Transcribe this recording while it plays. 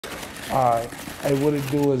Alright, hey, what it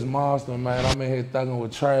do is Monster, man. I'm in here thugging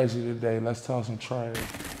with Trashy today. Let's talk some trash.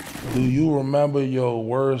 Do you remember your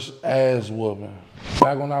worst ass whooping?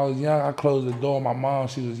 Back when I was young, I closed the door. My mom,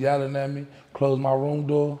 she was yelling at me. Closed my room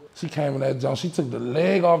door. She came in that junk. She took the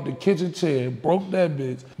leg off the kitchen chair, broke that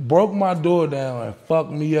bitch, broke my door down, and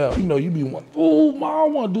fucked me up. You know, you be one, ooh, mom, I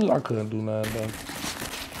want to do this. I couldn't do nothing though.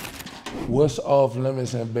 What's off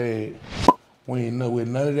limits in bed? We ain't know with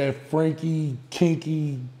none of that freaky,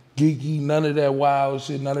 kinky, geeky, none of that wild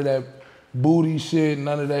shit, none of that booty shit,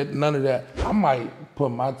 none of that. I might put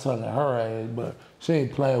my tongue in her ass, but she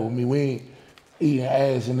ain't playing with me. We ain't eating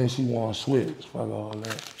ass and then she want to switch. Fuck all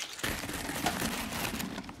that.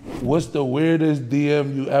 What's the weirdest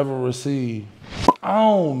DM you ever received? I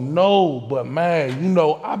don't know, but man, you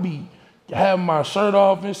know, I be having my shirt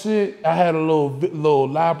off and shit. I had a little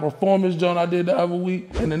live performance joint I did the other week,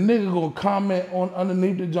 and the nigga gonna comment on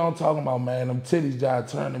underneath the joint talking about, man, them titties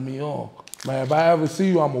just turning me on. Man, if I ever see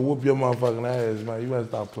you, I'ma whoop your motherfucking ass, man. You better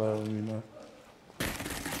stop playing with me, man.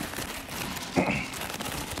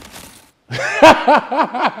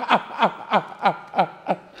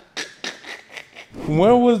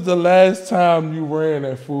 When was the last time you ran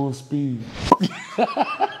at full speed?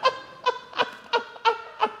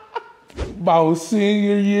 About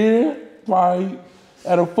senior year, probably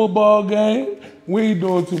at a football game. We ain't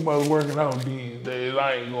doing too much working out these days.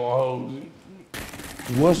 I ain't gonna hold you.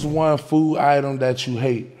 What's one food item that you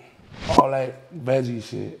hate? All that veggie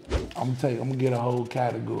shit. I'm gonna get a whole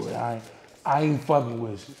category. I ain't fucking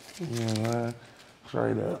with you. You know what I mean?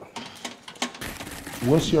 Straight up.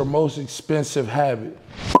 What's your most expensive habit?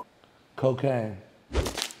 Cocaine.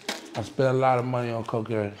 I spend a lot of money on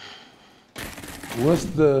cocaine. What's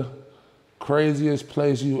the craziest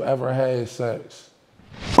place you ever had sex?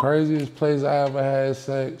 Craziest place I ever had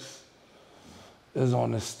sex is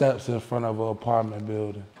on the steps in front of an apartment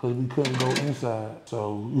building. Cause we couldn't go inside.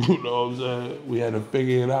 So, you know what I'm saying? We had to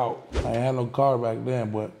figure it out. I ain't had no car back then,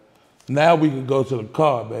 but now we can go to the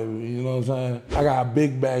car, baby. You know what I'm saying? I got a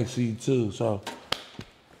big back seat too, so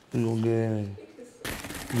we gonna get in.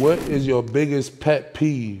 What is your biggest pet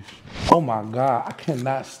peeve? Oh my God, I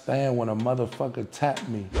cannot stand when a motherfucker tap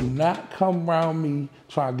me. Do not come around me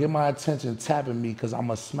trying to get my attention tapping me because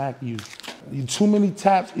I'ma smack you. Too many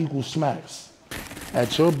taps equal smacks.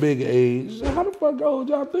 At your big age, how the fuck old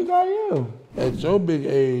y'all think I am? At your big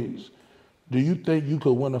age, do you think you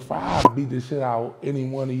could win a fight? I'll beat the shit out any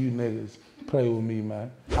one of you niggas. Play with me,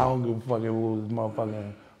 man. I don't give a fuck if it was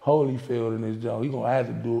motherfucking Holyfield in this joint. He gonna have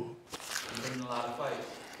to do it. You're in a lot of fights.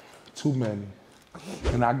 Too many.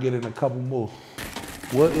 And I get in a couple more.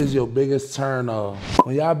 What is your biggest turn off?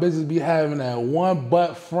 When y'all bitches be having that one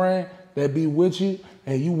butt friend that be with you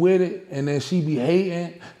and you with it and then she be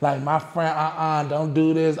hating, like my friend, don't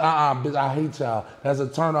do this, bitch, I hate y'all. That's a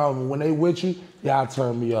turn off. And when they with you, y'all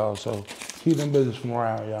turn me off. So keep them bitches from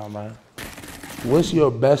around y'all, man. What's your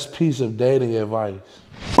best piece of dating advice?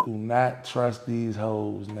 Do not trust these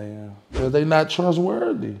hoes, man. Because they not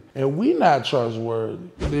trustworthy. And we not trustworthy.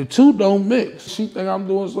 The two don't mix. She think I'm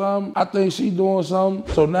doing something, I think she doing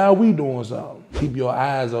something, so now we doing something. Keep your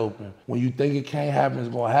eyes open. When you think it can't happen, it's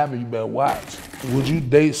gonna happen, you better watch. Would you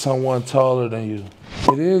date someone taller than you?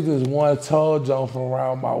 It is this one tall joint from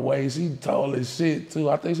around my way. She tall as shit too.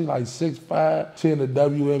 I think she like 6'5". She in the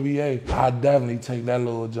WNBA. I definitely take that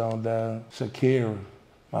little joint down. Shakira,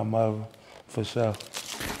 my mother, for sure.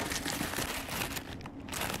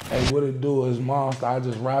 Hey, what it do is Monster. I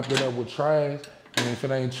just wrapped it up with trash, and if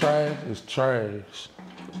it ain't trash, it's trash.